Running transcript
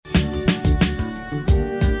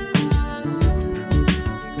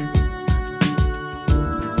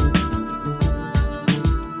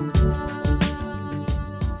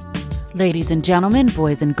Ladies and gentlemen,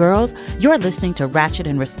 boys and girls, you're listening to Ratchet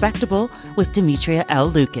and Respectable with Demetria L.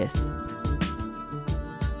 Lucas.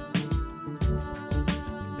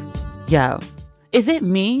 Yo, is it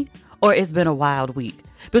me or it's been a wild week?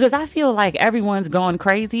 Because I feel like everyone's going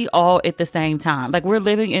crazy all at the same time. Like we're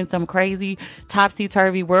living in some crazy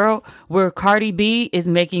topsy-turvy world where Cardi B is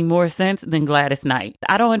making more sense than Gladys Knight.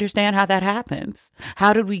 I don't understand how that happens.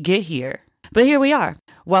 How did we get here? But here we are.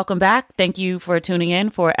 Welcome back. Thank you for tuning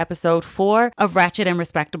in for episode 4 of Ratchet and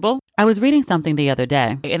Respectable. I was reading something the other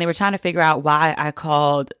day and they were trying to figure out why I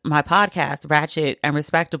called my podcast Ratchet and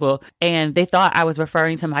Respectable. And they thought I was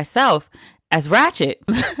referring to myself as Ratchet.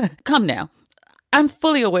 Come now. I'm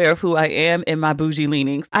fully aware of who I am and my bougie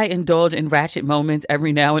leanings. I indulge in ratchet moments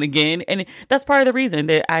every now and again. And that's part of the reason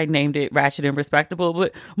that I named it Ratchet and Respectable.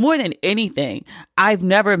 But more than anything, I've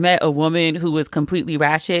never met a woman who was completely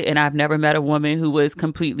ratchet and I've never met a woman who was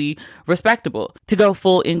completely respectable. To go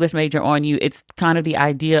full English major on you, it's kind of the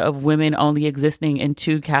idea of women only existing in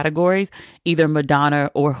 2 categories, either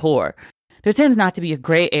Madonna or whore. There tends not to be a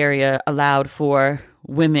gray area allowed for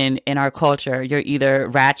women in our culture. You're either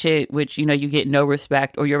ratchet, which, you get no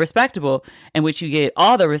respect, or you're respectable, in which you get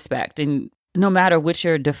all the respect. And no matter which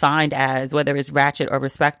you're defined as, whether it's ratchet or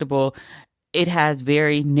respectable, it has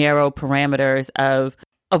very narrow parameters of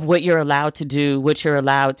what you're allowed to do, what you're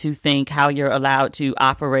allowed to think, how you're allowed to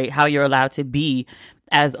operate, how you're allowed to be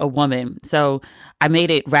as a woman. So I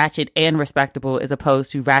made it ratchet and respectable as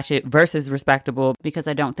opposed to ratchet versus respectable because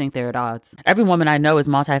I don't think they're at odds. Every woman I know is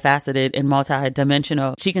multifaceted and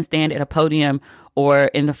multidimensional. She can stand at a podium or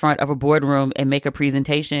in the front of a boardroom and make a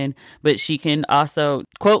presentation, but she can also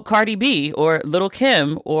quote Cardi B or Lil'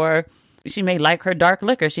 Kim, or she may like her dark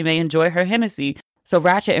liquor. She may enjoy her Hennessy. So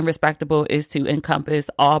ratchet and respectable is to encompass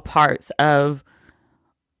all parts of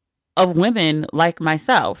women like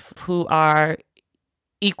myself who are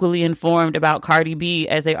equally informed about Cardi B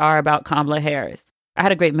as they are about Kamala Harris. I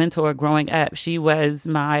had a great mentor growing up. She was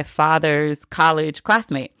my father's college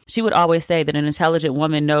classmate. She would always say that an intelligent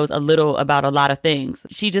woman knows a little about a lot of things.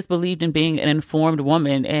 She just believed in being an informed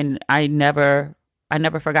woman, and I never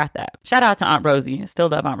forgot that. Shout out to Aunt Rosie. I still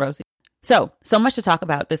love Aunt Rosie. So much to talk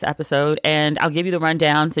about this episode, and I'll give you the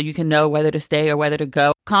rundown so you can know whether to stay or whether to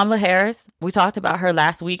go. Kamala Harris, we talked about her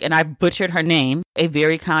last week, and I butchered her name. A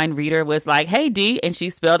very kind reader was like, "Hey, D," and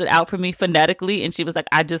she spelled it out for me phonetically, and she was like,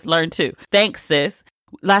 "I just learned too." Thanks, sis.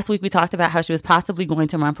 Last week, we talked about how she was possibly going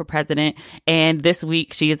to run for president, and this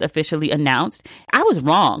week, she is officially announced. I was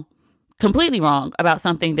wrong, completely wrong, about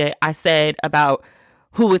something that I said about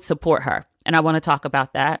who would support her, and I want to talk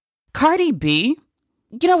about that. Cardi B.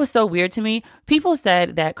 You know what's so weird to me? People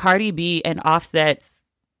said that Cardi B and Offset's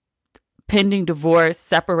pending divorce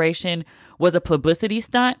separation was a publicity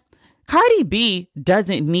stunt. Cardi B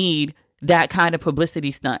doesn't need that kind of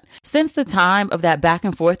publicity stunt. Since the time of that back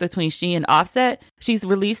and forth between she and Offset, she's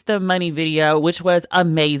released the Money video, which was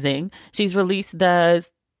amazing. She's released the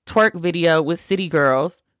twerk video with City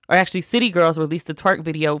Girls, or actually City Girls released the twerk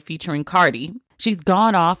video featuring Cardi. She's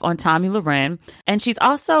gone off on Tomi Lahren, and she's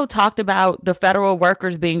also talked about the federal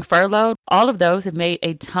workers being furloughed. All of those have made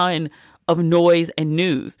a ton of noise and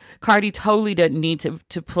news. Cardi totally doesn't need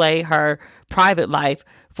to play her private life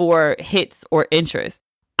for hits or interest.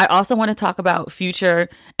 I also want to talk about Future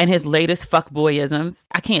and his latest fuckboyisms.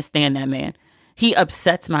 I can't stand that man. He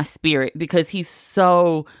upsets my spirit because he's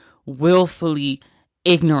so willfully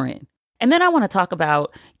ignorant. And then I want to talk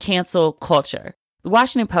about cancel culture. The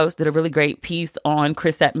Washington Post did a really great piece on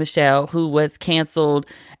Chrisette Michele, who was canceled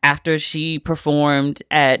after she performed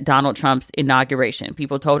at Donald Trump's inauguration.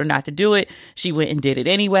 People told her not to do it. She went and did it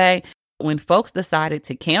anyway. When folks decided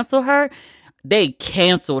to cancel her, they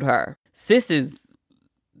canceled her. Sis is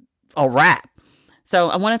a wrap.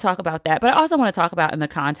 So I want to talk about that. But I also want to talk about in the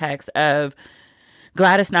context of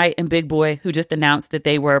Gladys Knight and Big Boi, who just announced that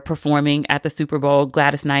they were performing at the Super Bowl.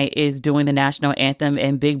 Gladys Knight is doing the national anthem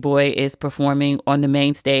and Big Boi is performing on the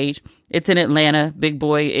main stage. It's in Atlanta. Big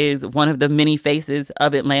Boi is one of the many faces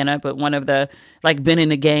of Atlanta, but one of the, been in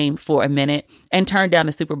the game for a minute and turned down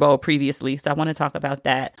the Super Bowl previously. So I want to talk about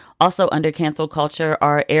that. Also under cancel culture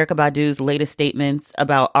are Erykah Badu's latest statements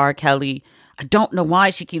about R. Kelly. I don't know why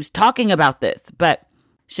she keeps talking about this, but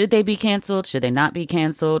should they be canceled? Should they not be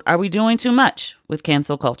canceled? Are we doing too much with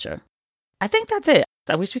cancel culture? I think that's it.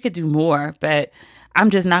 I wish we could do more, but I'm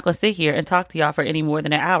just not going to sit here and talk to y'all for any more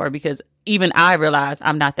than an hour because even I realize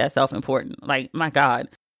I'm not that self-important. My God.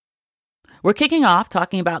 We're kicking off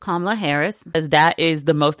talking about Kamala Harris, as that is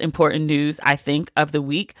the most important news, I think, of the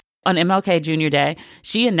week. On MLK Jr. Day,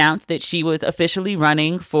 she announced that she was officially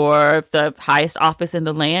running for the highest office in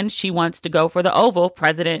the land. She wants to go for the Oval,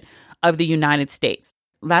 President of the United States.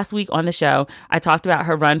 Last week on the show, I talked about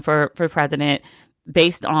her run for president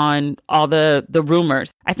based on all the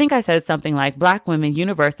rumors. I think I said something like Black women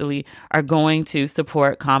universally are going to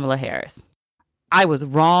support Kamala Harris. I was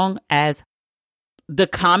wrong as the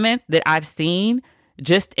comments that I've seen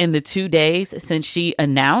just in the 2 days since she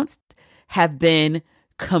announced have been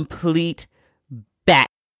complete bat.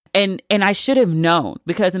 And I should have known,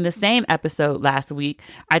 because in the same episode last week,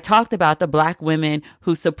 I talked about the Black women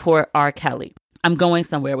who support R. Kelly. I'm going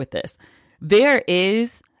somewhere with this. There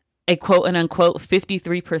is a quote and unquote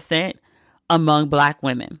 53% among Black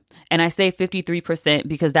women. And I say 53%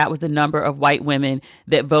 because that was the number of white women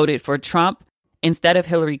that voted for Trump instead of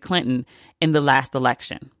Hillary Clinton in the last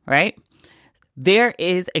election, right? There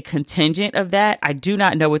is a contingent of that. I do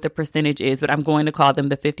not know what the percentage is, but I'm going to call them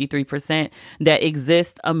the 53% that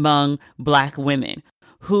exists among Black women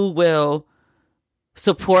who will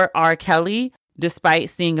support R. Kelly despite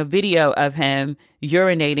seeing a video of him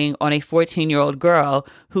urinating on a 14-year-old girl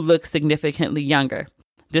who looks significantly younger,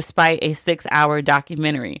 despite a 6-hour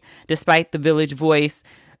documentary, despite the Village Voice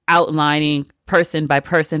outlining person by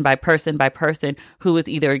person by person by person who has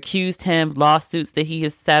either accused him, lawsuits that he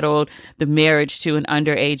has settled, the marriage to an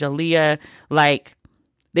underage Aaliyah. Like,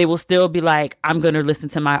 they will still be like, I'm going to listen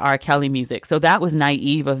to my R. Kelly music. So that was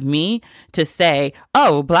naive of me to say,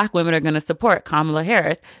 oh, Black women are going to support Kamala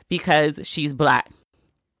Harris because she's Black.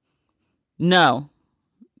 No,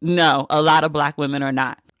 a lot of Black women are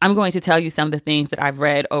not. I'm going to tell you some of the things that I've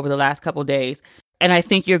read over the last couple days. And I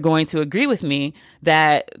think you're going to agree with me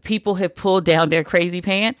that people have pulled down their crazy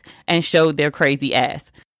pants and showed their crazy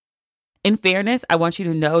ass. In fairness, I want you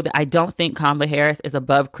to know that I don't think Kamala Harris is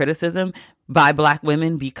above criticism by Black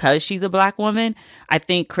women because she's a Black woman. I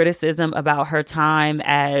think criticism about her time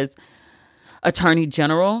as attorney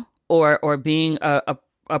general or being a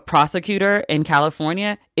prosecutor in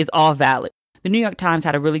California is all valid. The New York Times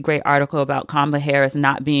had a really great article about Kamala Harris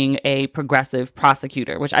not being a progressive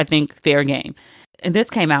prosecutor, which I think fair game. And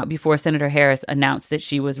this came out before Senator Harris announced that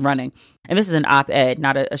she was running. And this is an op-ed,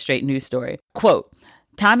 not a straight news story. Quote,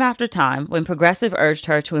 time after time, when progressive urged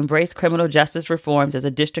her to embrace criminal justice reforms as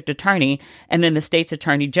a district attorney and then the state's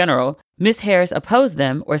attorney general, Ms. Harris opposed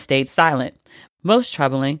them or stayed silent. Most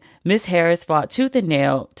troubling, Ms. Harris fought tooth and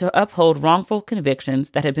nail to uphold wrongful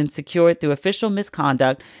convictions that had been secured through official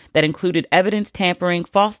misconduct that included evidence tampering,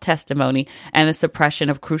 false testimony, and the suppression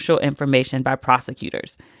of crucial information by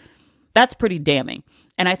prosecutors. That's pretty damning.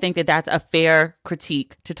 And I think that that's a fair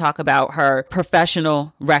critique to talk about her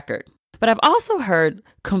professional record. But I've also heard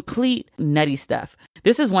complete nutty stuff.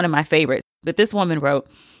 This is one of my favorites. But this woman wrote,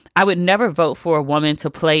 I would never vote for a woman to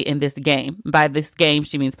play in this game. By this game,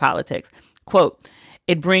 she means politics. Quote,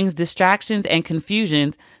 it brings distractions and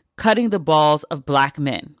confusions, cutting the balls of Black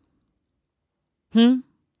men.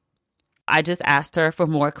 I just asked her for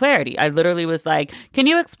more clarity. I literally was like, can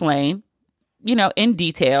you explain, in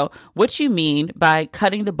detail, what you mean by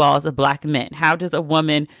cutting the balls of Black men? How does a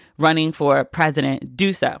woman running for president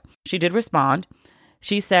do so? She did respond.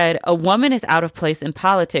 She said, a woman is out of place in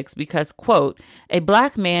politics because, quote, a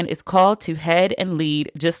Black man is called to head and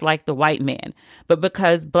lead just like the white man. But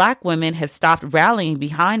because Black women have stopped rallying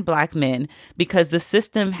behind Black men because the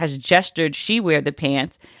system has gestured she wear the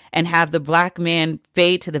pants and have the Black man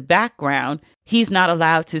fade to the background, he's not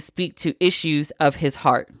allowed to speak to issues of his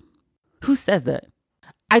heart. Who says that?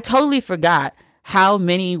 I totally forgot how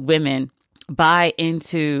many women buy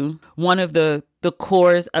into one of the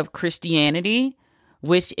cores of Christianity,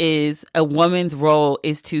 which is a woman's role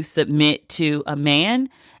is to submit to a man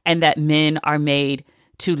and that men are made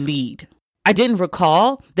to lead. I didn't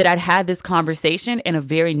recall that I'd had this conversation in a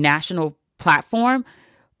very national platform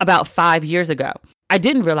about 5 years ago. I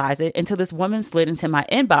didn't realize it until this woman slid into my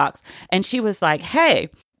inbox and she was like, hey,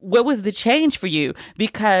 what was the change for you?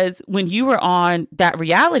 Because when you were on that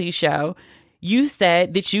reality show, you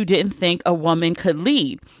said that you didn't think a woman could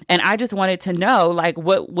lead. And I just wanted to know, like,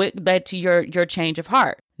 what led to your change of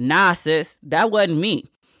heart? Nah, sis, that wasn't me.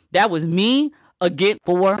 That was me against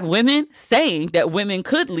 4 women saying that women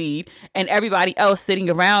could lead and everybody else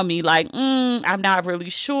sitting around me like, I'm not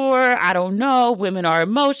really sure. I don't know. Women are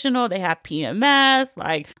emotional. They have PMS.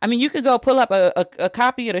 Like, I mean, you could go pull up a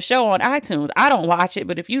copy of the show on iTunes. I don't watch it,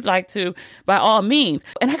 but if you'd like to, by all means.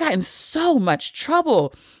 And I got in so much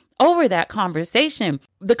trouble over that conversation.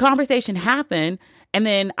 The conversation happened, and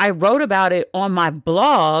then I wrote about it on my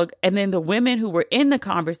blog, and then the women who were in the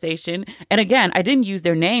conversation, and again, I didn't use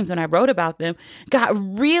their names when I wrote about them, got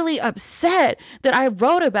really upset that I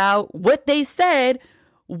wrote about what they said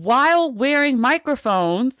while wearing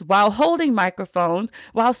microphones, while holding microphones,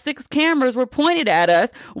 while 6 cameras were pointed at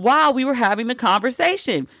us while we were having the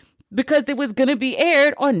conversation. because it was going to be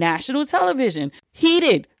aired on national television.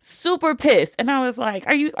 Heated, super pissed. And I was like,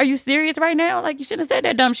 are you serious right now? Like, you shouldn't have said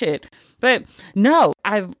that dumb shit. But no,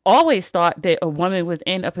 I've always thought that a woman was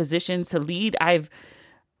in a position to lead. I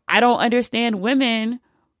don't understand women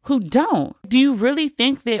who don't. Do you really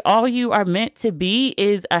think that all you are meant to be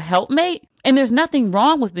is a helpmate? And there's nothing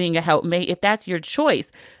wrong with being a helpmate if that's your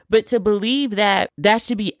choice. But to believe that that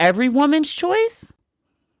should be every woman's choice,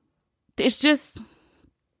 it's just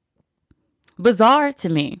bizarre to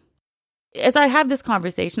me. As I have this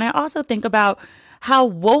conversation, I also think about how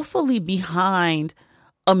woefully behind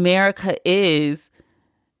America is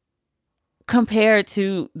compared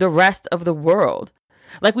to the rest of the world.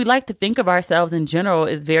 Like, we like to think of ourselves in general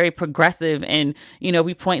as very progressive, and, you know,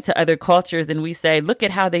 we point to other cultures and we say, look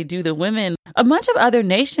at how they do the women. A bunch of other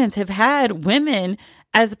nations have had women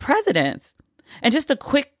as presidents. And just a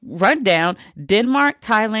quick rundown: Denmark,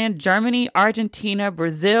 Thailand, Germany, Argentina,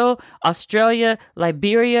 Brazil, Australia,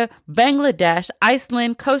 Liberia, Bangladesh,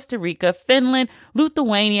 Iceland, Costa Rica, Finland,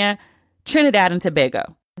 Lithuania, Trinidad and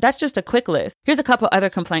Tobago. That's just a quick list. Here's a couple other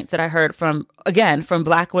complaints that I heard from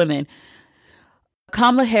Black women.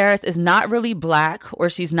 Kamala Harris is not really Black, or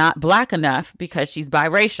she's not Black enough because she's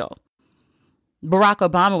biracial. Barack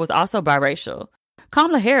Obama was also biracial.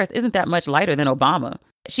 Kamala Harris isn't that much lighter than Obama.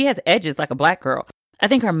 She has edges like a Black girl. I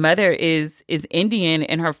think her mother is Indian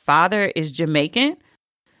and her father is Jamaican.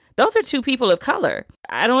 Those are two people of color.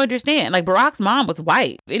 I don't understand. Like, Barack's mom was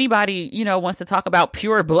white. If anybody, wants to talk about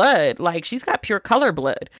pure blood, like, she's got pure color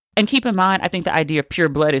blood. And keep in mind, I think the idea of pure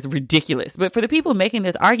blood is ridiculous. But for the people making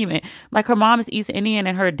this argument, like, her mom is East Indian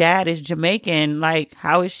and her dad is Jamaican. Like,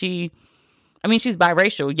 how is she? I mean, she's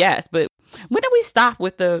biracial, yes. But when did we stop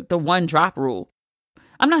with the one drop rule?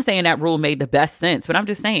 I'm not saying that rule made the best sense, but I'm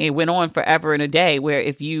just saying it went on forever and a day, where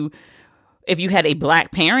if you had a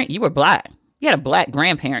Black parent, you were Black. You had a Black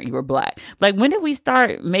grandparent, you were Black. Like, when did we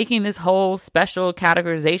start making this whole special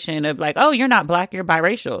categorization of like, oh, you're not Black, you're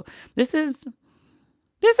biracial? This is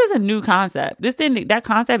a new concept. That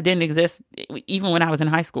concept didn't exist even when I was in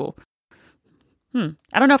high school. I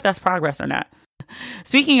don't know if that's progress or not.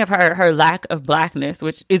 Speaking of her lack of Blackness,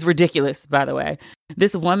 which is ridiculous, by the way,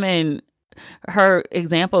 this woman, her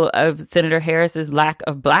example of Senator Harris's lack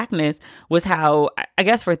of Blackness was how, I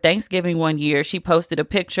guess for Thanksgiving one year, she posted a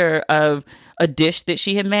picture of a dish that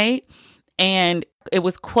she had made, and it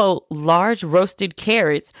was, quote, large roasted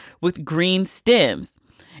carrots with green stems.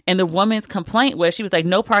 And the woman's complaint was, she was like,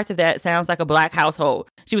 no parts of that sounds like a Black household.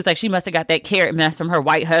 She was like, she must have got that carrot mess from her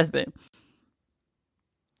white husband,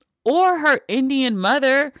 or her Indian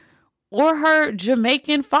mother, or her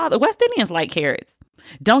Jamaican father. West Indians like carrots.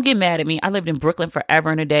 Don't get mad at me. I lived in Brooklyn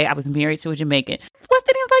forever and a day. I was married to a Jamaican. West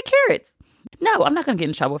Indians like carrots. No, I'm not going to get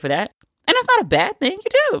in trouble for that. And that's not a bad thing.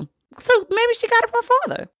 You do. So maybe she got it from her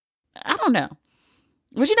father. I don't know.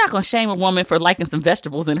 But you're not going to shame a woman for liking some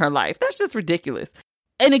vegetables in her life. That's just ridiculous.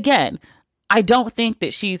 And again, I don't think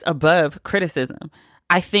that she's above criticism.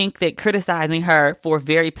 I think that criticizing her for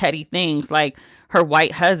very petty things like her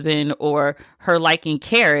white husband, or her liking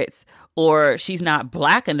carrots, or she's not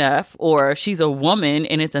Black enough, or she's a woman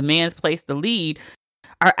and it's a man's place to lead,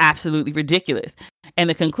 are absolutely ridiculous. And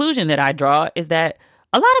the conclusion that I draw is that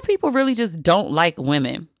a lot of people really just don't like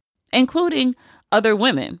women, including other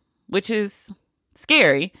women, which is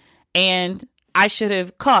scary. And I should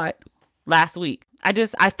have caught last week.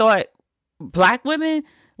 I thought Black women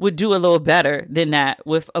would do a little better than that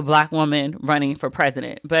with a Black woman running for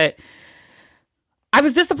president. But I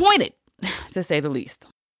was disappointed, to say the least.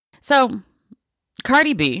 So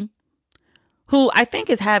Cardi B, who I think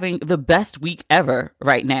is having the best week ever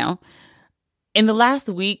right now. In the last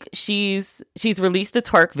week, she's released the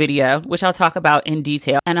twerk video, which I'll talk about in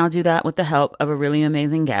detail. And I'll do that with the help of a really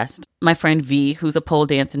amazing guest, my friend V, who's a pole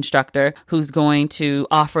dance instructor, who's going to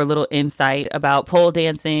offer a little insight about pole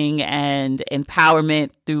dancing and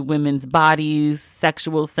empowerment through women's bodies,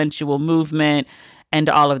 sexual, sensual movement, and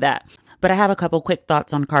all of that. But I have a couple quick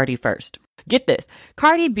thoughts on Cardi first. Get this.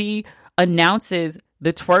 Cardi B announces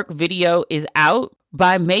the twerk video is out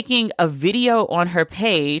by making a video on her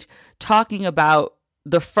page talking about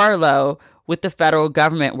the furlough with the federal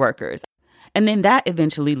government workers. And then that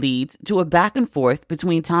eventually leads to a back and forth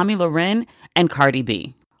between Tomi Lahren and Cardi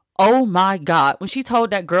B. Oh my God. When she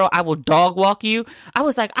told that girl, I will dog walk you, I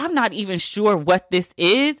was like, I'm not even sure what this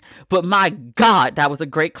is, but my God, that was a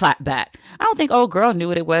great clap back. I don't think old girl knew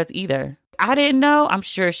what it was either. I didn't know. I'm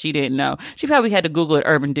sure she didn't know. She probably had to Google it,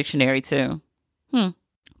 Urban Dictionary too.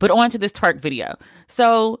 But on to this twerk video.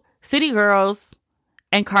 So City Girls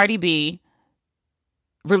and Cardi B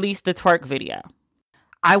released the twerk video.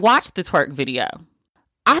 I watched the twerk video.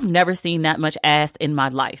 I've never seen that much ass in my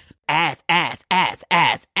life. Ass, ass, ass,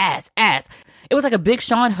 ass, ass, ass. It was like a Big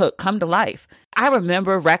Sean hook come to life. I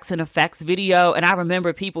remember Rex and Effects video, and I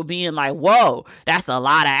remember people being like, whoa, that's a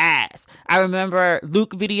lot of ass. I remember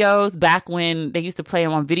Luke videos back when they used to play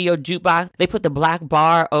them on video jukebox. They put the black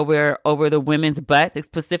bar over the women's butts,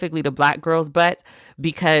 specifically the black girls' butts,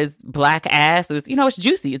 because black ass is, it's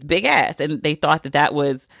juicy, it's big ass. And they thought that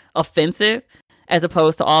was offensive, as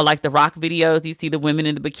opposed to all like the rock videos. You see the women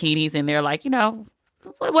in the bikinis and they're like, it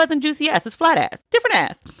wasn't juicy ass, it's flat ass, different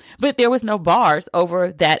ass. But there was no bars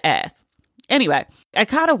over that ass. Anyway, I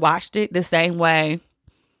kind of watched it the same way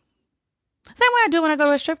I do when I go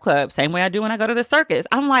to a strip club, same way I do when I go to the circus.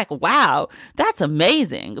 I'm like, wow, that's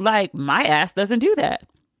amazing. Like, my ass doesn't do that.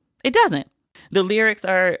 It doesn't. The lyrics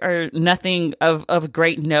are nothing of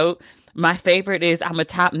great note. My favorite is, I'm a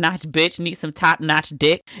top-notch bitch, need some top-notch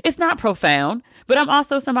dick. It's not profound, but I'm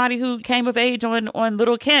also somebody who came of age on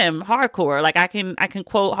Lil' Kim, hardcore. Like, I can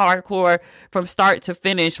quote hardcore from start to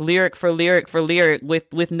finish, lyric for lyric for lyric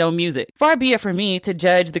with no music. Far be it for me to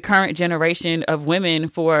judge the current generation of women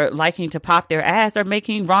for liking to pop their ass or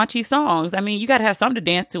making raunchy songs. I mean, you got to have something to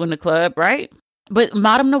dance to in the club, right? But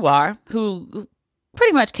Madame Noir, who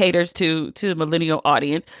pretty much caters to the millennial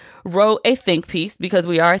audience, wrote a think piece, because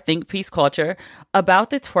we are a think piece culture, about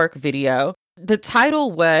the twerk video. The title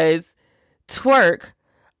was Twerk,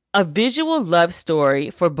 a visual love story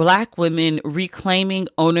for Black women reclaiming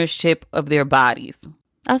ownership of their bodies.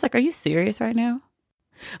 I was like, are you serious right now?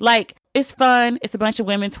 Like, it's fun. It's a bunch of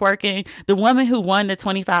women twerking. The woman who won the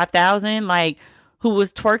 $25,000, like, who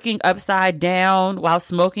was twerking upside down while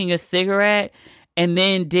smoking a cigarette, and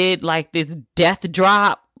then did like this death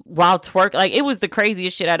drop while twerk. Like, it was the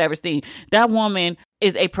craziest shit I'd ever seen. That woman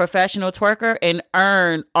is a professional twerker and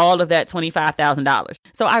earned all of that $25,000.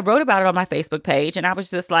 So I wrote about it on my Facebook page, and I was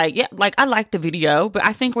just like, yeah, like, I like the video, but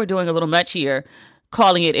I think we're doing a little much here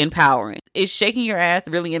calling it empowering. Is shaking your ass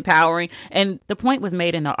really empowering? And the point was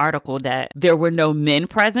made in the article that there were no men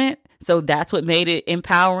present. So that's what made it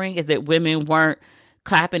empowering, is that women weren't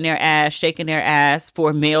clapping their ass, shaking their ass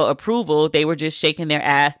for male approval. They were just shaking their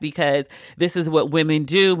ass because this is what women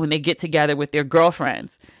do when they get together with their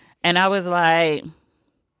girlfriends. And I was like,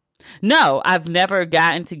 no, I've never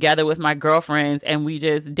gotten together with my girlfriends and we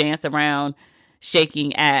just dance around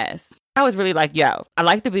shaking ass. I was really like, yo, I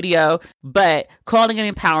like the video, but calling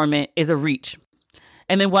it empowerment is a reach.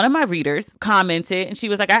 And then one of my readers commented, and she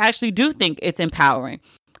was like, I actually do think it's empowering.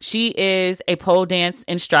 She is a pole dance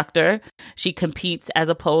instructor. She competes as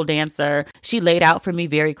a pole dancer. She laid out for me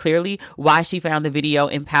very clearly why she found the video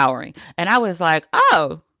empowering. And I was like,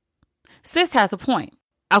 oh, sis has a point.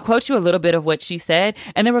 I'll quote you a little bit of what she said,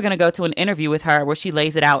 and then we're going to go to an interview with her where she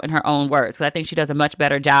lays it out in her own words, because I think she does a much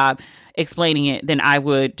better job explaining it than I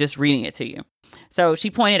would just reading it to you. So she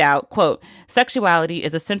pointed out, quote, sexuality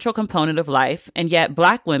is a central component of life, and yet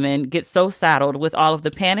Black women get so saddled with all of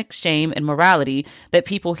the panic, shame, and morality that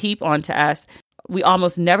people heap onto us, we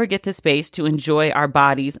almost never get the space to enjoy our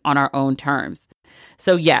bodies on our own terms.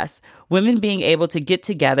 So yes, women being able to get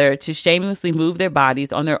together to shamelessly move their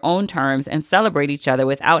bodies on their own terms and celebrate each other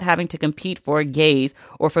without having to compete for a gaze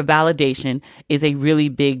or for validation is a really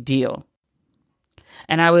big deal.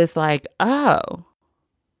 And I was like, oh,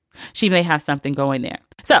 she may have something going there.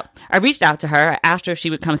 So I reached out to her, asked her if she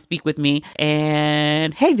would come speak with me.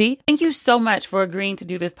 And hey, V, thank you so much for agreeing to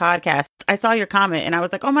do this podcast. I saw your comment and I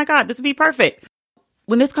was like, oh my God, this would be perfect.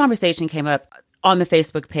 When this conversation came up on the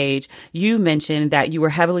Facebook page, you mentioned that you were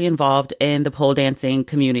heavily involved in the pole dancing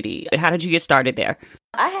community. How did you get started there?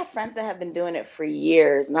 I have friends that have been doing it for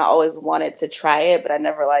years, and I always wanted to try it, but I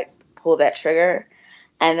never pulled that trigger.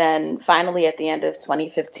 And then finally at the end of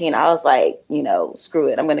 2015, I was like, screw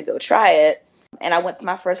it, I'm going to go try it. And I went to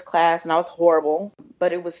my first class and I was horrible,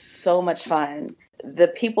 but it was so much fun. The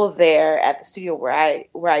people there at the studio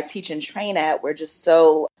where I teach and train at were just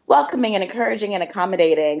so welcoming and encouraging and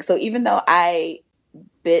accommodating. So even though I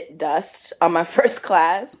bit dust on my first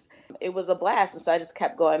class, it was a blast. And so I just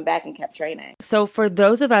kept going back and kept training. So for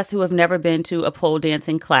those of us who have never been to a pole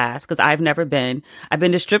dancing class, because I've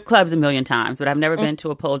been to strip clubs a million times, but I've never been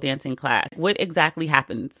to a pole dancing class. What exactly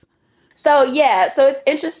happens? So it's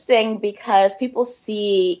interesting because people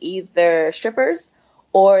see either strippers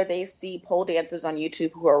or they see pole dancers on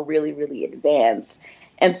YouTube who are really, really advanced.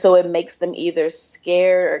 And so it makes them either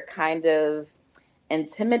scared or kind of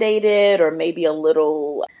intimidated or maybe a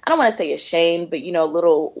little, I don't want to say ashamed, but, a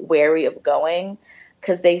little wary of going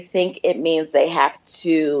because they think it means they have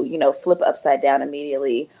to, flip upside down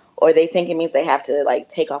immediately, or they think it means they have to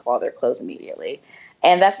take off all their clothes immediately.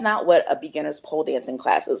 And that's not what a beginner's pole dancing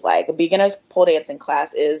class is like. A beginner's pole dancing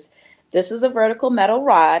class is this is a vertical metal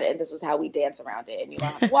rod and this is how we dance around it. And you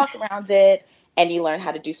learn how to walk around it and you learn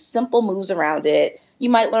how to do simple moves around it. You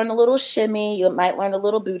might learn a little shimmy, you might learn a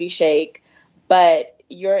little booty shake, but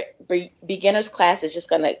your beginner's class is just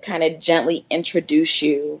going to kind of gently introduce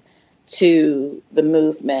you to the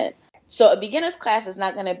movement. So a beginner's class is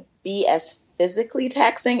not going to be as physically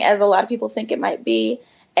taxing as a lot of people think it might be.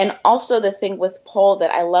 And also the thing with pole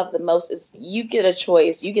that I love the most is you get a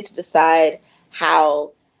choice. You get to decide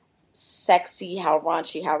how sexy, how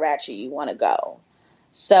raunchy, how ratchet you want to go.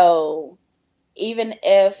 So even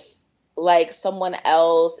if like someone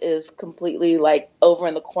else is completely like over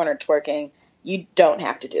in the corner twerking, you don't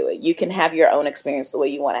have to do it. You can have your own experience the way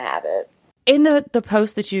you want to have it. In the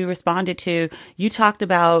post that you responded to, you talked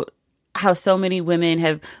about how so many women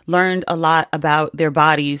have learned a lot about their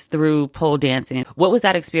bodies through pole dancing. What was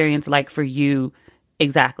that experience like for you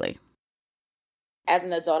exactly? As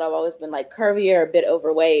an adult, I've always been like curvier, a bit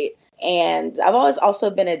overweight. And I've always also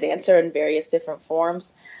been a dancer in various different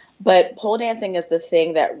forms. But pole dancing is the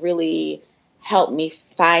thing that really helped me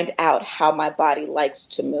find out how my body likes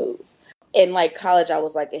to move. In like college, I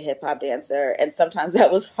was like a hip hop dancer. And sometimes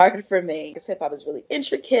that was hard for me because hip hop is really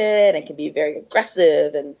intricate and can be very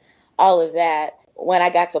aggressive and all of that. When I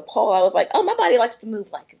got to pole, I was like, oh, my body likes to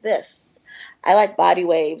move like this. I like body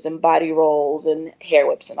waves and body rolls and hair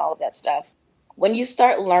whips and all of that stuff. When you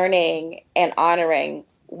start learning and honoring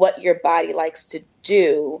what your body likes to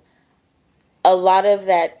do, a lot of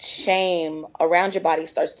that shame around your body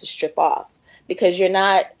starts to strip off because you're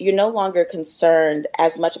no longer concerned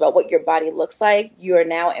as much about what your body looks like. You are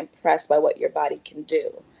now impressed by what your body can do.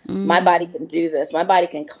 My body can do this. My body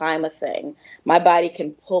can climb a thing. My body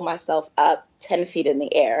can pull myself up 10 feet in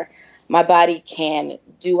the air. My body can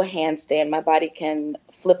do a handstand. My body can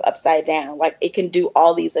flip upside down. Like it can do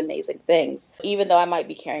all these amazing things. Even though I might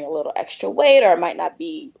be carrying a little extra weight or I might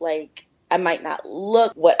not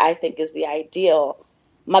look what I think is the ideal,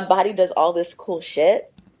 my body does all this cool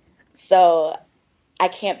shit. So I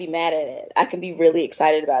can't be mad at it. I can be really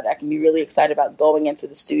excited about it. I can be really excited about going into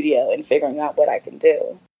the studio and figuring out what I can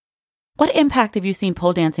do. What impact have you seen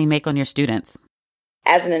pole dancing make on your students?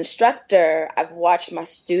 As an instructor, I've watched my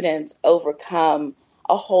students overcome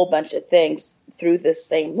a whole bunch of things through this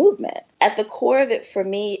same movement. At the core of it for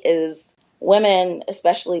me is women,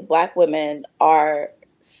 especially Black women, are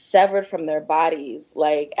severed from their bodies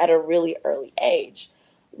like at a really early age.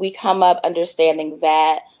 We come up understanding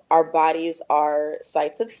that our bodies are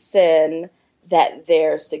sites of sin, that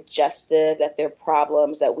they're suggestive, that they're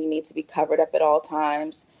problems, that we need to be covered up at all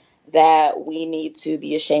times, that we need to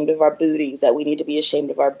be ashamed of our booties, that we need to be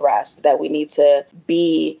ashamed of our breasts, that we need to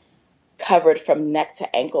be covered from neck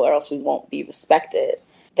to ankle or else we won't be respected.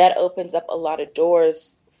 That opens up a lot of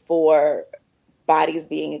doors for bodies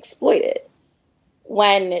being exploited.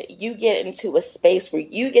 When you get into a space where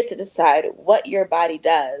you get to decide what your body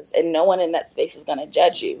does and no one in that space is going to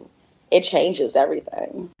judge you, it changes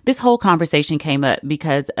everything. This whole conversation came up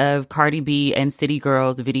because of Cardi B and City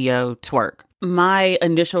Girls' video Twerk. My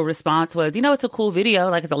initial response was, it's a cool video.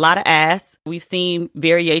 Like, it's a lot of ass. We've seen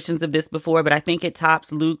variations of this before, but I think it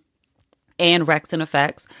tops Luke and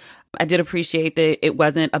Rex-N-Effects. I did appreciate that it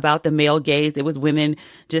wasn't about the male gaze. It was women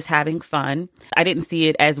just having fun. I didn't see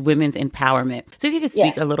it as women's empowerment. So if you could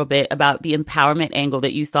speak a little bit about the empowerment angle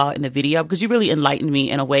that you saw in the video, because you really enlightened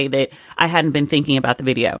me in a way that I hadn't been thinking about the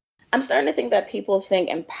video. I'm starting to think that people think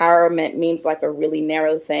empowerment means like a really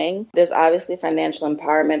narrow thing. There's obviously financial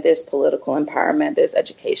empowerment, there's political empowerment, there's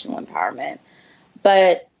educational empowerment.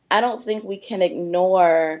 But I don't think we can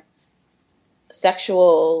ignore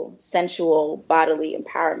sexual, sensual, bodily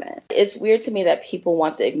empowerment. It's weird to me that people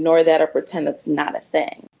want to ignore that or pretend that's not a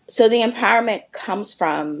thing. So the empowerment comes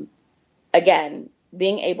from, again,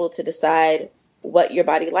 being able to decide what your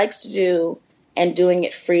body likes to do and doing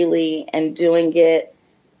it freely and doing it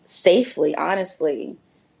safely, honestly,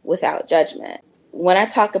 without judgment. When I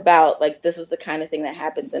talk about like this is the kind of thing that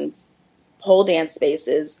happens in pole dance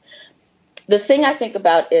spaces, the thing I think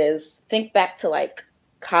about is think back to like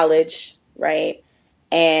college, right?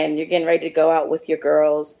 And you're getting ready to go out with your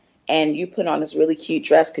girls and you put on this really cute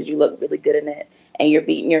dress because you look really good in it and you're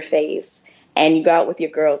beating your face and you go out with your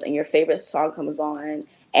girls and your favorite song comes on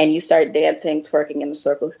and you start dancing, twerking in a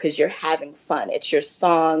circle because you're having fun. It's your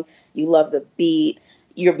song. You love the beat.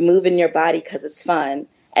 You're moving your body because it's fun.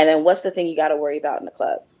 And then what's the thing you got to worry about in the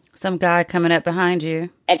club? Some guy coming up behind you.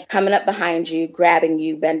 And coming up behind you, grabbing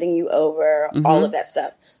you, bending you over, all of that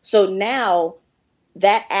stuff. So now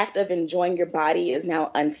that act of enjoying your body is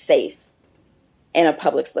now unsafe in a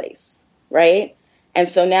public space, right? And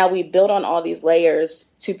so now we build on all these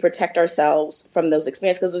layers to protect ourselves from those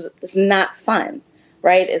experiences because it's not fun.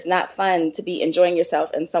 right? It's not fun to be enjoying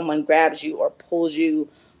yourself and someone grabs you or pulls you,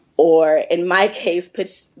 or in my case,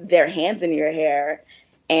 puts their hands in your hair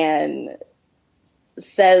and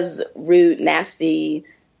says rude, nasty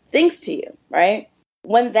things to you, right?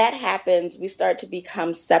 When that happens, we start to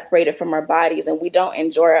become separated from our bodies and we don't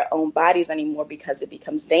enjoy our own bodies anymore because it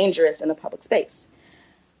becomes dangerous in a public space.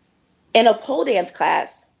 In a pole dance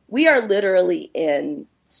class, we are literally in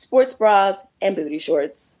sports bras and booty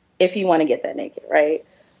shorts, if you want to get that naked, right?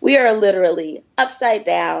 We are literally upside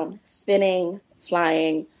down, spinning,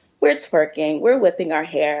 flying, we're twerking, we're whipping our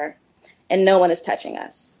hair, and no one is touching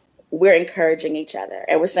us. We're encouraging each other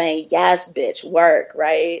and we're saying, yes, bitch, work,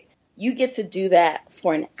 right? You get to do that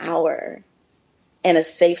for an hour in a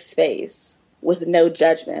safe space with no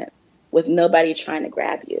judgment, with nobody trying to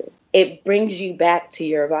grab you. It brings you back to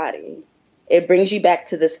your body. It brings you back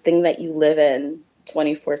to this thing that you live in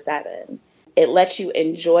 24/7. It lets you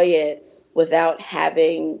enjoy it without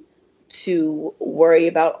having to worry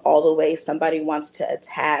about all the ways somebody wants to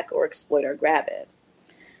attack or exploit or grab it.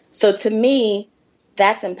 So to me,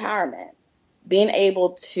 that's empowerment. Being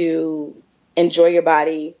able to enjoy your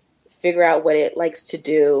body, figure out what it likes to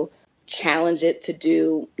do, challenge it to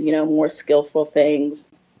do, more skillful things,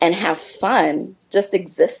 and have fun just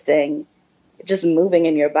existing, just moving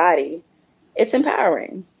in your body. It's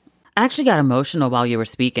empowering. I actually got emotional while you were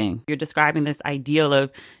speaking. You're describing this ideal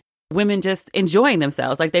of women just enjoying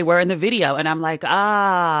themselves like they were in the video. And I'm like,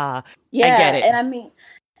 I get it.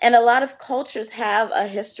 And a lot of cultures have a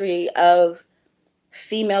history of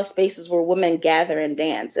female spaces where women gather and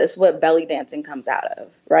dance. It's what belly dancing comes out of,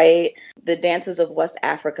 right? The dances of West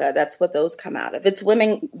Africa, that's what those come out of. It's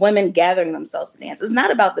women gathering themselves to dance. It's not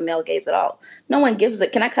about the male gaze at all. No one gives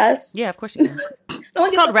it. Can I cuss? Yeah, of course you can.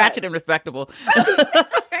 It's called ratchet and respectable.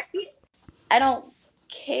 I don't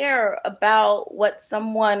care about what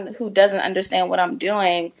someone who doesn't understand what I'm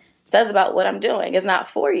doing says about what I'm doing. It's not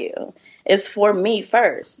for you. It's for me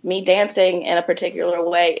first. Me dancing in a particular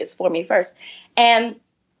way is for me first. And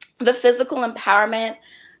the physical empowerment,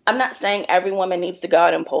 I'm not saying every woman needs to go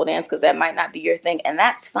out and pole dance because that might not be your thing, and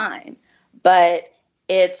that's fine. But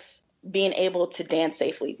it's being able to dance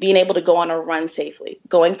safely, being able to go on a run safely,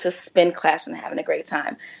 going to spin class and having a great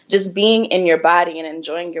time, just being in your body and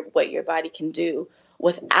enjoying what your body can do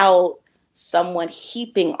without someone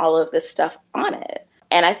heaping all of this stuff on it.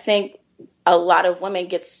 And I think a lot of women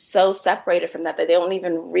get so separated from that they don't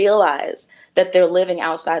even realize that they're living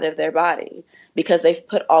outside of their body because they've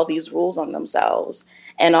put all these rules on themselves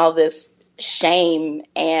and all this shame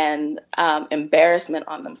and embarrassment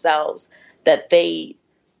on themselves that they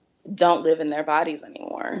don't live in their bodies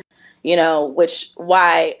anymore.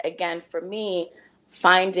 Why, again, for me,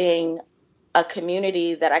 finding a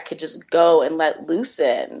community that I could just go and let loose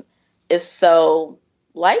in is so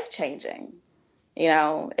life-changing.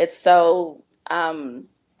 It's so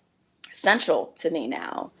central to me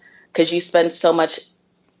now because you spend so much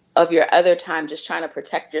of your other time just trying to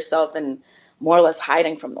protect yourself and more or less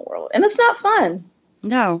hiding from the world. And it's not fun.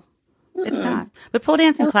 No, it's not. But pole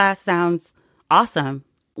dancing class sounds awesome.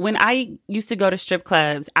 When I used to go to strip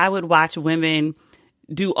clubs, I would watch women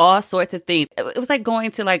do all sorts of things. It was like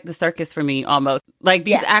going to like the circus for me almost. Like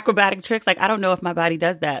these acrobatic tricks. Like, I don't know if my body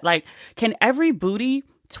does that. Like, can every booty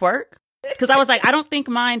twerk? Because I was like, I don't think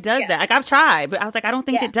mine does that. Like, I've tried, but I was like, I don't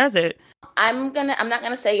think it does it. I'm not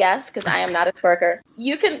gonna say yes because I am not a twerker.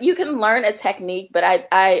 You can learn a technique, but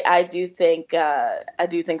I do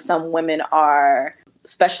think some women are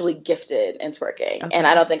especially gifted in twerking, and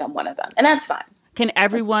I don't think I'm one of them, and that's fine. Can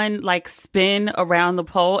everyone like spin around the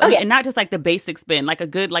pole? And not just like the basic spin, like a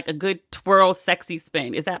good twirl, sexy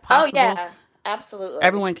spin. Is that possible? Oh yeah. Absolutely.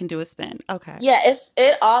 Everyone can do a spin. Okay. Yeah,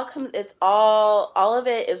 all of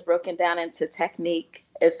it is broken down into technique.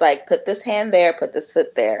 It's like, put this hand there, put this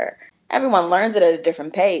foot there. Everyone learns it at a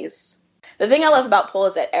different pace. The thing I love about pole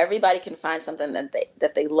is that everybody can find something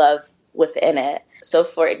that they love within it. So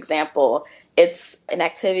for example, it's an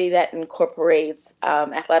activity that incorporates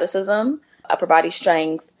athleticism, upper body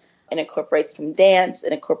strength, it incorporates some dance,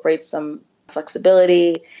 it incorporates some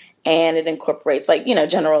flexibility, and it incorporates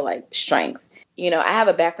general strength. I have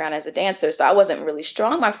a background as a dancer, so I wasn't really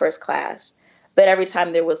strong my first class. But every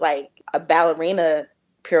time there was like a ballerina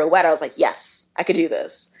pirouette, I was like, yes, I could do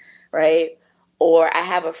this, right? Or I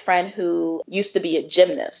have a friend who used to be a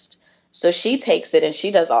gymnast. So she takes it and she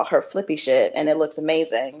does all her flippy shit and it looks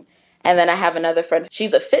amazing. And then I have another friend,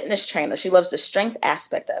 she's a fitness trainer. She loves the strength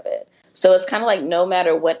aspect of it. So it's kind of like no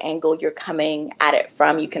matter what angle you're coming at it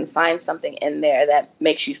from, you can find something in there that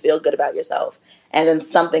makes you feel good about yourself. And then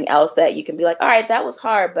something else that you can be like, all right, that was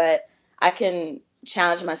hard, but I can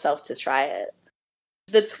challenge myself to try it.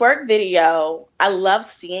 The twerk video, I love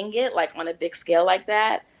seeing it like on a big scale like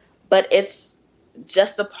that, but it's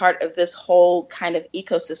just a part of this whole kind of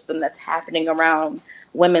ecosystem that's happening around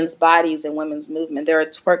women's bodies and women's movement. There are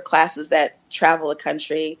twerk classes that travel the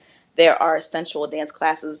country. There are sensual dance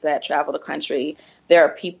classes that travel the country. There are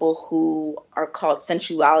people who are called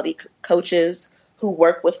sensuality coaches who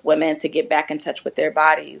work with women to get back in touch with their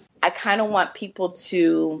bodies. I kind of want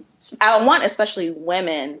I want especially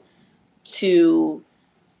women to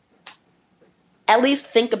at least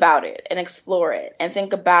think about it and explore it and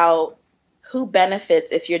think about who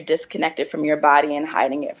benefits if you're disconnected from your body and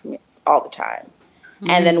hiding it from you all the time. Mm-hmm.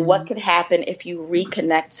 And then what could happen if you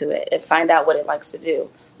reconnect to it and find out what it likes to do?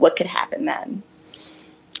 What could happen then?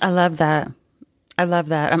 I love that.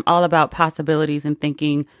 I'm all about possibilities and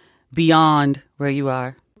thinking beyond where you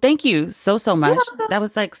are. Thank you so much. Yeah. That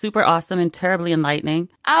was like super awesome and terribly enlightening.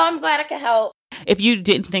 Oh, I'm glad I could help. If you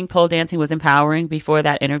didn't think pole dancing was empowering before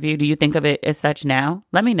that interview, do you think of it as such now?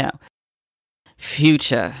 Let me know.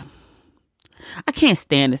 Future. I can't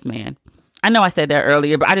stand this man. I know I said that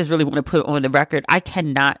earlier, but I just really want to put on the record. I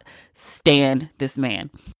cannot stand this man.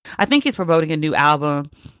 I think he's promoting a new album.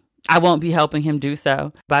 I won't be helping him do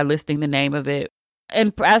so by listing the name of it.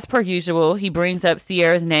 And as per usual, he brings up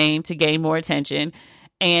Ciara's name to gain more attention.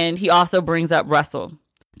 And he also brings up Russell.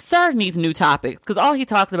 Sir needs new topics because all he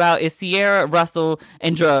talks about is Ciara, Russell,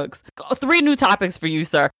 and drugs. 3 new topics for you,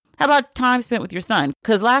 sir. How about time spent with your son?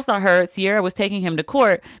 Because last I heard, Ciara was taking him to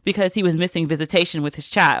court because he was missing visitation with his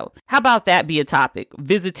child. How about that be a topic?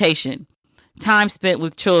 Visitation. Time spent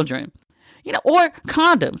with children. Or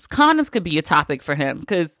condoms. Condoms could be a topic for him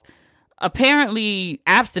because apparently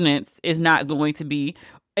abstinence is not going to be,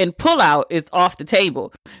 and pullout is off the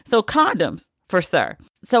table. So condoms for sir.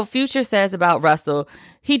 So Future says about Russell,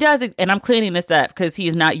 he does, and I'm cleaning this up because he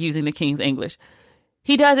is not using the King's English.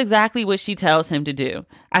 He does exactly what she tells him to do.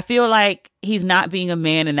 I feel like he's not being a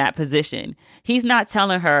man in that position. He's not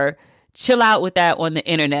telling her, chill out with that on the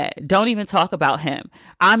internet. Don't even talk about him.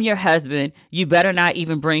 I'm your husband. You better not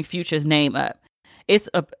even bring Future's name up. It's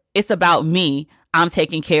about me. I'm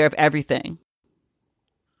taking care of everything.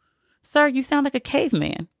 Sir, you sound like a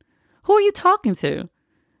caveman. Who are you talking to?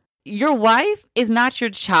 Your wife is not your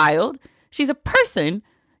child. She's a person,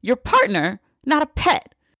 your partner, not a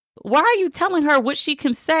pet. Why are you telling her what she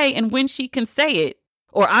can say and when she can say it?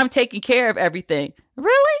 Or I'm taking care of everything.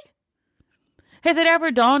 Really? Has it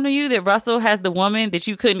ever dawned on you that Russell has the woman that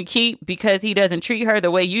you couldn't keep because he doesn't treat her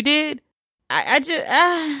the way you did?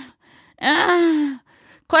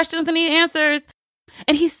 Questions and need answers.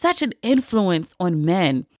 And he's such an influence on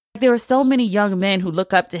men. There are so many young men who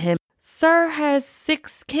look up to him. Sir has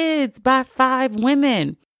 6 kids by 5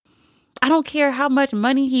 women. I don't care how much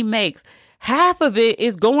money he makes. Half of it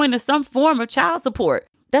is going to some form of child support.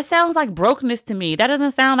 That sounds like brokenness to me. That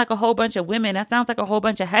doesn't sound like a whole bunch of women. That sounds like a whole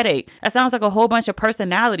bunch of headache. That sounds like a whole bunch of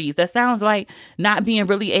personalities. That sounds like not being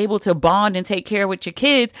really able to bond and take care with your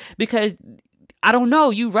kids because, I don't know,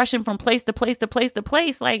 you rushing from place to place to place to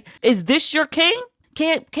place. Like, is this your king?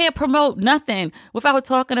 Can't promote nothing without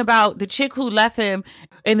talking about the chick who left him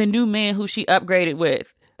and the new man who she upgraded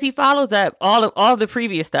with. He follows up all the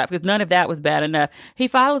previous stuff because none of that was bad enough. He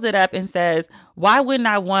follows it up and says, why wouldn't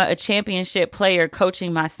I want a championship player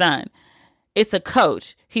coaching my son? It's a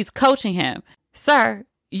coach. He's coaching him. Sir,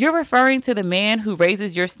 you're referring to the man who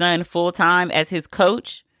raises your son full time as his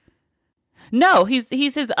coach? No, he's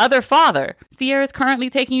his other father. Ciara's currently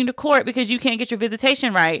taking you to court because you can't get your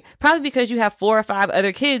visitation right. Probably because you have 4 or 5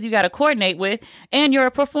 other kids you got to coordinate with, and you're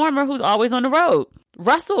a performer who's always on the road.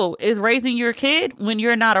 Russell is raising your kid when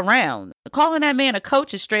you're not around. Calling that man a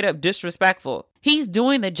coach is straight up disrespectful. He's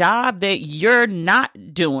doing the job that you're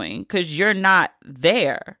not doing because you're not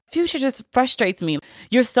there. Future just frustrates me.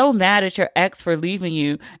 You're so mad at your ex for leaving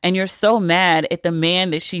you, and you're so mad at the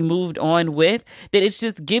man that she moved on with that it's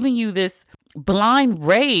just giving you this blind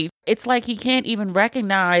rage. It's like he can't even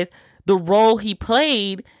recognize the role he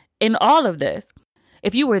played in all of this.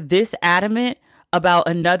 If you were this adamant about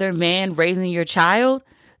another man raising your child,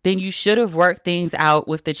 then you should have worked things out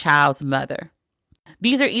with the child's mother.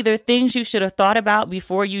 These are either things you should have thought about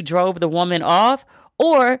before you drove the woman off,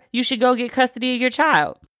 or you should go get custody of your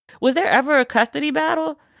child. Was there ever a custody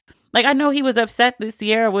battle? Like, I know he was upset that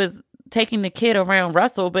Ciara was taking the kid around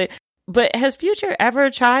Russell, but has Future ever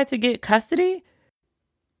tried to get custody?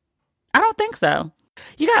 I don't think so.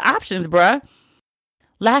 You got options, bruh.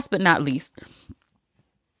 Last but not least,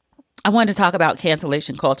 I wanted to talk about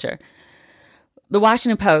cancellation culture. The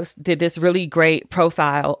Washington Post did this really great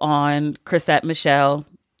profile on Chrisette Michele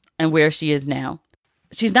and where she is now.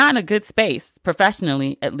 She's not in a good space,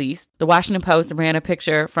 professionally at least. The Washington Post ran a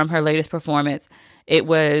picture from her latest performance, It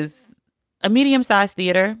was a medium-sized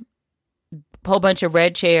theater, whole bunch of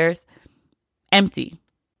red chairs, empty.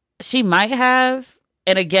 She might have,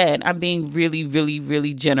 and again, I'm being really, really,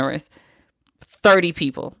 really generous, 30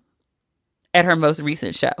 people at her most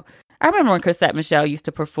recent show. I remember when Chrisette Michele used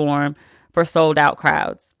to perform for sold out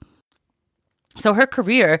crowds. So her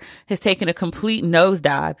career has taken a complete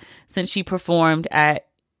nosedive since she performed at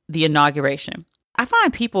the inauguration. I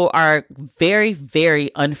find people are very,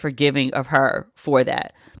 very unforgiving of her for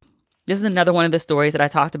that. This is another one of the stories that I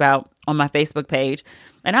talked about on my Facebook page.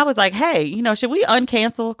 And I was like, hey, should we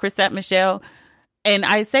uncancel Chrisette Michele? And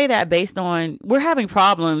I say that based on, we're having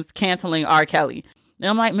problems canceling R. Kelly. And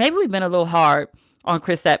I'm like, maybe we've been a little hard on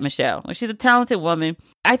Chrisette Michele. She's a talented woman.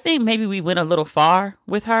 I think maybe we went a little far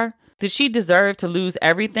with her. Did she deserve to lose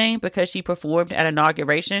everything because she performed at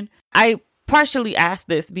inauguration? I partially ask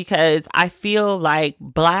this because I feel like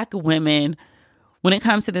Black women, when it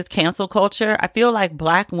comes to this cancel culture, I feel like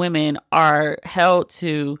Black women are held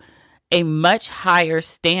to a much higher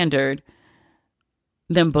standard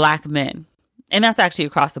than Black men. And that's actually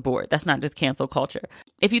across the board. That's not just cancel culture.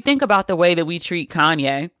 If you think about the way that we treat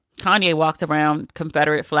Kanye walks around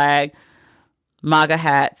Confederate flag, MAGA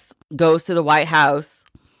hats, goes to the White House,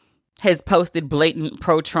 has posted blatant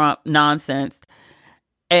pro-Trump nonsense.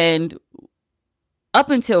 And up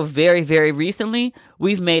until very, very recently,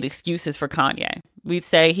 we've made excuses for Kanye. We'd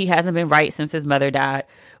say he hasn't been right since his mother died.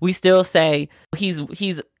 We still say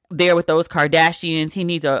he's there with those Kardashians. He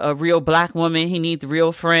needs a real Black woman. He needs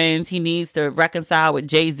real friends. He needs to reconcile with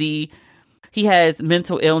Jay-Z. He has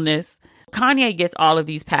mental illness. Kanye gets all of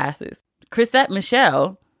these passes. Chrisette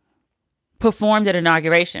Michele performed at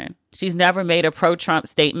inauguration. She's never made a pro-Trump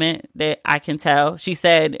statement that I can tell. She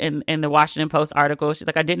said in the Washington Post article, she's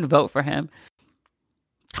like, I didn't vote for him.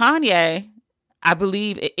 Kanye, I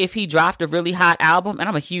believe if he dropped a really hot album, and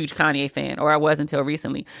I'm a huge Kanye fan, or I was until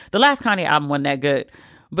recently. The last Kanye album wasn't that good.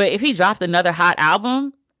 But if he dropped another hot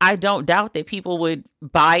album, I don't doubt that people would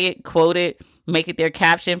buy it, quote it, make it their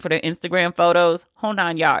caption for their Instagram photos, whole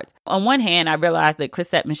 9 yards. On one hand, I realized that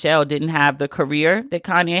Chrisette Michele didn't have the career that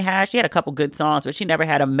Kanye had. She had a couple good songs, but she never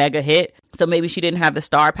had a mega hit. So maybe she didn't have the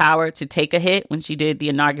star power to take a hit when she did the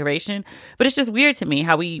inauguration. But it's just weird to me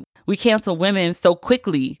how we cancel women so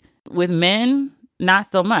quickly. With men, not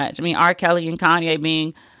so much. I mean, R. Kelly and Kanye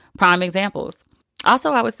being prime examples.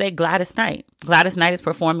 Also, I would say Gladys Knight. Gladys Knight is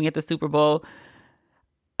performing at the Super Bowl.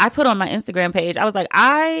 I put on my Instagram page, I was like,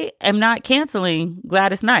 I am not canceling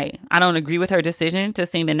Gladys Knight. I don't agree with her decision to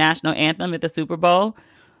sing the national anthem at the Super Bowl.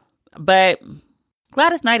 But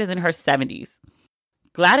Gladys Knight is in her 70s.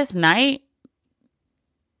 Gladys Knight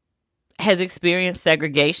has experienced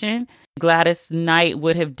segregation. Gladys Knight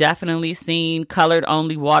would have definitely seen colored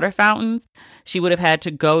only water fountains. She would have had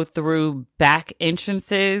to go through back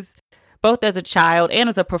entrances, both as a child and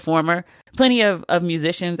as a performer. Plenty of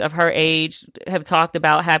musicians of her age have talked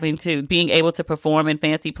about being able to perform in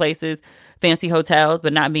fancy places, fancy hotels,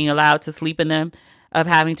 but not being allowed to sleep in them, of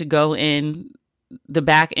having to go in the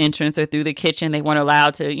back entrance or through the kitchen. They weren't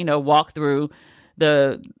allowed to, walk through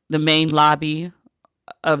the main lobby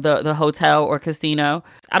of the hotel or casino.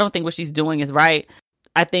 I don't think what she's doing is right.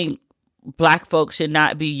 I think Black folks should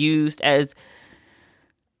not be used as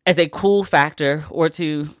a cool factor or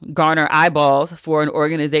to garner eyeballs for an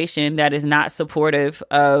organization that is not supportive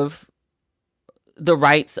of the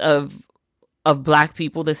rights of Black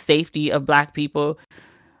people, the safety of Black people,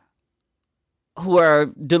 who are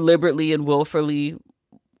deliberately and willfully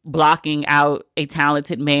blocking out a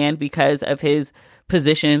talented man because of his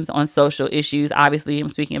positions on social issues. Obviously, I'm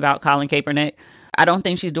speaking about Colin Kaepernick. I don't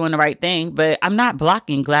think she's doing the right thing, but I'm not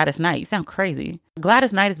blocking Gladys Knight. You sound crazy.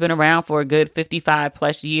 Gladys Knight has been around for a good 55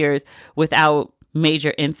 plus years without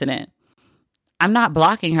major incident. I'm not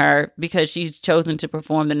blocking her because she's chosen to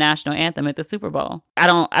perform the national anthem at the Super Bowl. I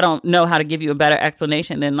don't know how to give you a better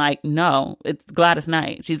explanation than no, it's Gladys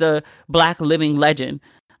Knight. She's a Black living legend.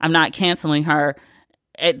 I'm not canceling her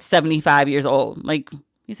at 75 years old.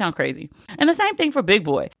 You sound crazy. And the same thing for Big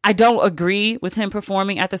Boy. I don't agree with him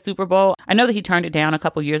performing at the Super Bowl. I know that he turned it down a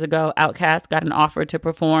couple years ago. Outkast got an offer to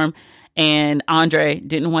perform, and Andre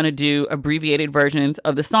didn't want to do abbreviated versions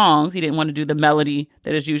of the songs. He didn't want to do the melody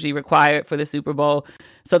that is usually required for the Super Bowl.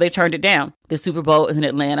 So they turned it down. The Super Bowl is in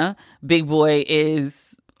Atlanta. Big Boy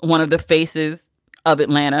is one of the faces of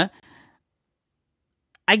Atlanta.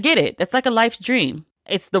 I get it. That's like a life's dream.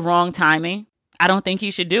 It's the wrong timing. I don't think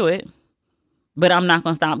he should do it. But I'm not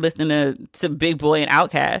going to stop listening to Big Boy and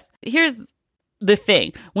Outkast. Here's the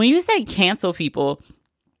thing. When you say cancel people,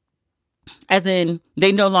 as in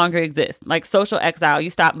they no longer exist, like social exile, you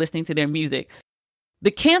stop listening to their music.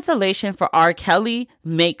 The cancellation for R. Kelly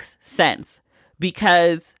makes sense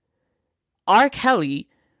because R. Kelly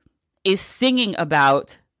is singing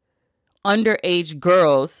about underage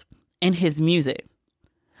girls in his music.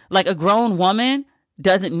 Like, a grown woman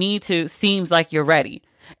doesn't need to seems like you're ready.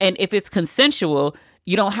 And if it's consensual,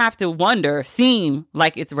 you don't have to seem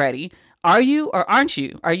like it's ready. Are you or aren't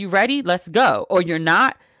you? Are you ready? Let's go. Or you're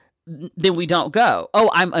not, then we don't go. Oh,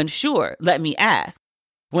 I'm unsure. Let me ask.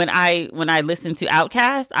 When I listen to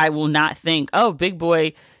Outkast, I will not think, oh, Big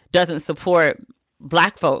Boy doesn't support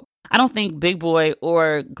Black folk. I don't think Big Boy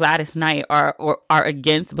or Gladys Knight are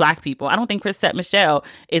against Black people. I don't think Chrisette Michele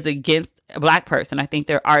is against a Black person. I think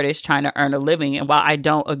they're artists trying to earn a living. And while I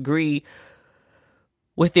don't agree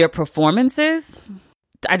with their performances,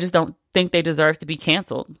 I just don't think they deserve to be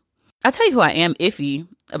canceled. I'll tell you who I am iffy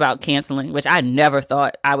about canceling, which I never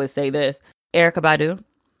thought I would say this. Erykah Badu.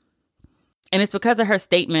 And it's because of her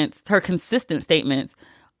statements, her consistent statements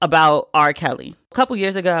about R. Kelly. A couple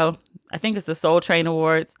years ago, I think it's the Soul Train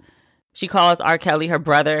Awards, she calls R. Kelly her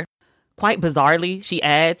brother. Quite bizarrely, she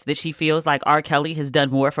adds that she feels like R. Kelly has done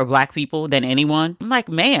more for Black people than anyone. I'm like,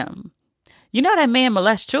 ma'am, you know that man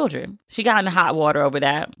molests children. She got in hot water over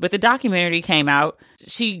that. But the documentary came out.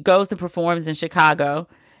 She goes and performs in Chicago,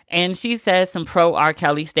 and she says some pro R.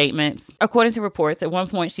 Kelly statements. According to reports, at one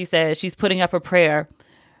point she says she's putting up a prayer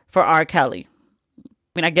for R. Kelly. I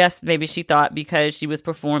mean, I guess maybe she thought because she was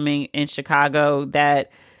performing in Chicago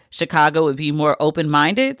that Chicago would be more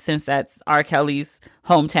open-minded since that's R. Kelly's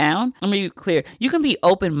hometown. Let me be clear. You can be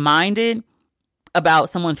open-minded about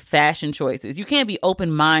someone's fashion choices. You can't be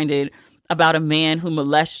open-minded about a man who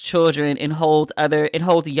molests children and holds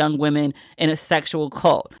young women in a sexual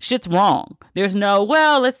cult. Shit's wrong. There's no,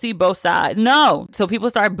 well, let's see both sides. No. So people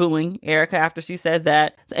start booing Erykah after she says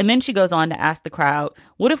that. And then she goes on to ask the crowd,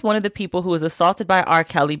 what if one of the people who was assaulted by R.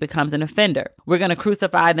 Kelly becomes an offender? We're going to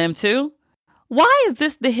crucify them too? Why is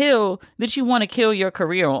this the hill that you want to kill your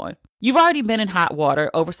career on? You've already been in hot water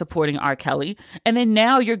over supporting R. Kelly. And then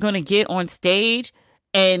now you're going to get on stage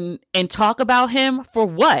and talk about him for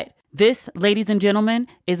what? This, ladies and gentlemen,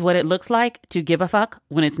 is what it looks like to give a fuck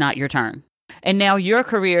when it's not your turn. And now your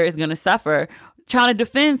career is going to suffer trying to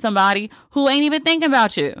defend somebody who ain't even thinking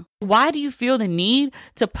about you. Why do you feel the need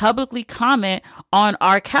to publicly comment on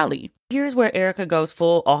R. Kelly? Here's where Erykah goes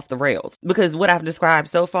full off the rails, because what I've described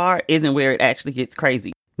so far isn't where it actually gets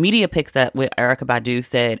crazy. Media picks up what Erykah Badu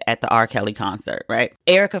said at the R. Kelly concert, right?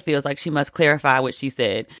 Erykah feels like she must clarify what she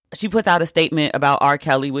said. She puts out a statement about R.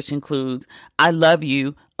 Kelly, which includes, I love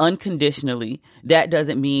you unconditionally. That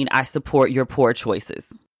doesn't mean I support your poor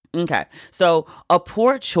choices. Okay, so a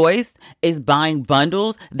poor choice is buying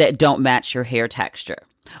bundles that don't match your hair texture.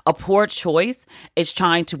 A poor choice is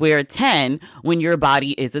trying to wear a 10 when your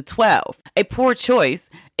body is a 12. A poor choice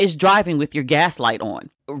is driving with your gas light on.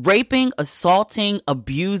 Raping, assaulting,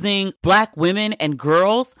 abusing Black women and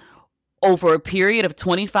girls over a period of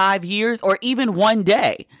 25 years or even one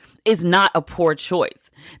day is not a poor choice.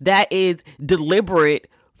 That is deliberate,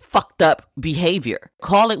 fucked up behavior.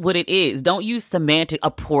 Call it what it is. Don't use semantic.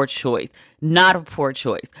 A poor choice. Not a poor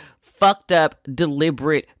choice. Fucked up,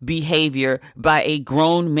 deliberate behavior by a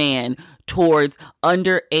grown man towards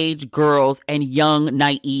underage girls and young,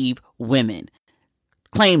 naive women.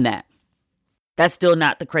 Claim that. That's still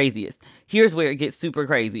not the craziest. Here's where it gets super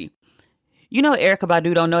crazy. You know Erykah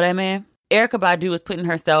Badu don't know that man? Erykah Badu is putting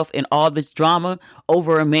herself in all this drama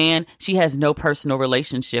over a man she has no personal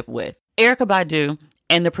relationship with. Erykah Badu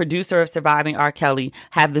and the producer of Surviving R. Kelly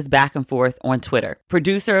have this back and forth on Twitter.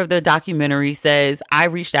 Producer of the documentary says, I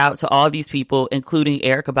reached out to all these people, including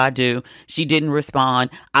Erykah Badu. She didn't respond.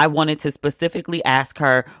 I wanted to specifically ask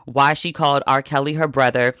her why she called R. Kelly her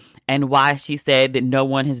brother and why she said that no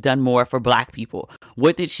one has done more for Black people.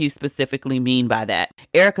 What did she specifically mean by that?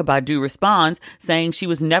 Erykah Badu responds, saying she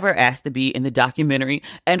was never asked to be in the documentary.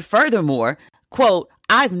 And furthermore, quote,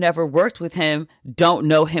 I've never worked with him, don't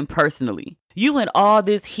know him personally. You and all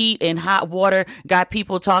this heat and hot water got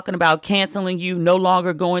people talking about canceling you, no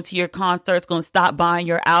longer going to your concerts, going to stop buying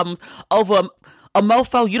your albums over a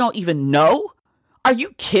mofo you don't even know? Are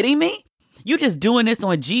you kidding me? You just doing this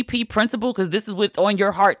on GP principle because this is what's on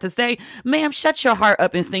your heart to say? Ma'am, shut your heart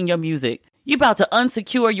up and sing your music. You about to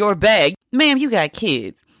unsecure your bag. Ma'am, you got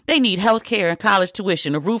kids. They need health care and college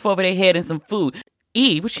tuition, a roof over their head and some food.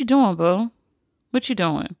 E, what you doing, boo? What you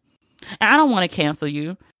doing? And I don't want to cancel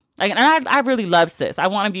you. Like, and I really love Sis. I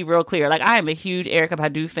want to be real clear. Like, I am a huge Erykah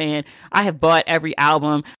Badu fan. I have bought every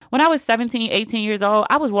album. When I was 17, 18 years old,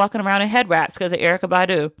 I was walking around in head wraps because of Erykah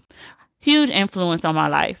Badu. Huge influence on my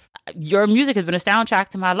life. Your music has been a soundtrack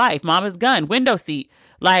to my life. Mama's Gun, Window Seat,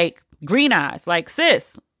 like Green Eyes, like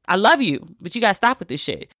Sis. I love you, but you got to stop with this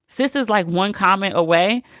shit. Sis is like one comment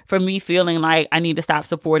away from me feeling like I need to stop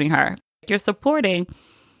supporting her. You're supporting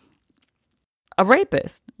a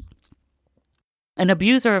rapist, an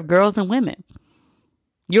abuser of girls and women.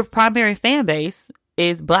 Your primary fan base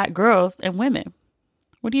is Black girls and women.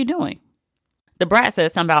 What are you doing? The Brat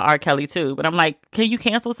says something about R. Kelly too, but I'm like, can you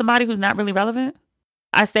cancel somebody who's not really relevant?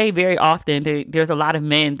 I say very often that there's a lot of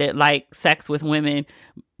men that like sex with women,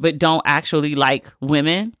 but don't actually like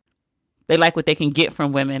women. They like what they can get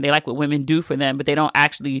from women. They like what women do for them, but they don't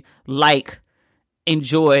actually like,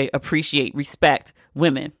 enjoy, appreciate, respect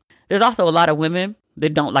women. There's also a lot of women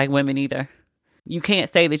that don't like women either. You can't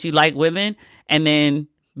say that you like women and then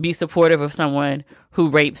be supportive of someone who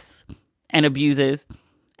rapes and abuses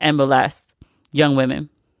and molests young women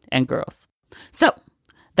and girls. So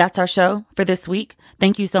that's our show for this week.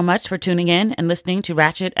 Thank you so much for tuning in and listening to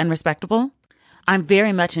Ratchet and Respectable. I'm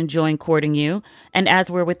very much enjoying courting you, and as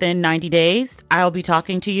we're within 90 days, I'll be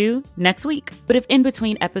talking to you next week. But if in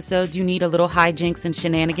between episodes you need a little hijinks and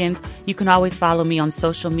shenanigans, you can always follow me on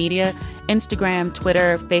social media, Instagram,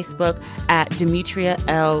 Twitter, Facebook, at Demetria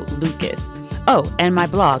L. Lucas. Oh, and my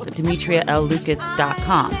blog,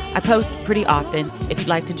 DemetriaLLucas.com. I post pretty often. If you'd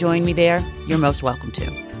like to join me there, you're most welcome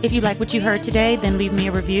to. If you like what you heard today, then leave me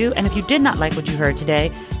a review. And if you did not like what you heard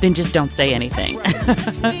today, then just don't say anything.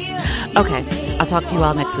 Okay, I'll talk to you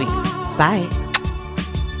all next week. Bye.